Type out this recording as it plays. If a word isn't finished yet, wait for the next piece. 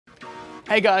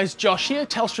Hey guys, Josh here,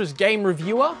 Telstra's game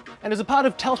reviewer, and as a part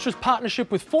of Telstra's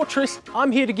partnership with Fortress, I'm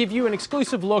here to give you an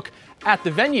exclusive look at the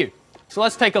venue. So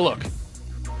let's take a look.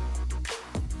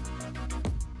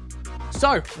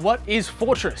 So, what is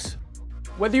Fortress?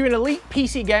 Whether you're an elite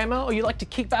PC gamer, or you like to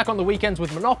kick back on the weekends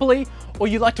with Monopoly, or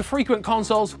you like to frequent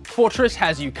consoles, Fortress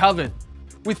has you covered.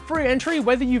 With free entry,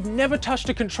 whether you've never touched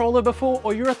a controller before,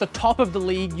 or you're at the top of the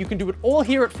league, you can do it all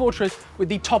here at Fortress with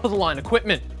the top of the line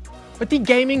equipment. But the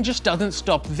gaming just doesn't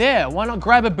stop there. Why not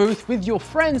grab a booth with your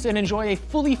friends and enjoy a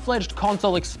fully fledged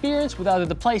console experience with either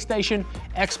the PlayStation,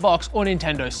 Xbox, or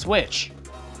Nintendo Switch?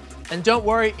 And don't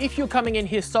worry, if you're coming in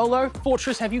here solo,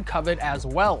 Fortress have you covered as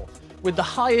well. With the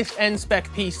highest end spec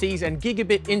PCs and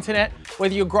gigabit internet,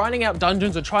 whether you're grinding out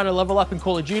dungeons or trying to level up in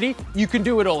Call of Duty, you can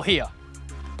do it all here.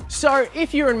 So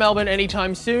if you're in Melbourne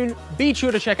anytime soon, be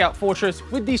sure to check out Fortress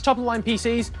with these top of the line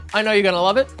PCs. I know you're gonna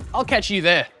love it. I'll catch you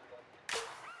there.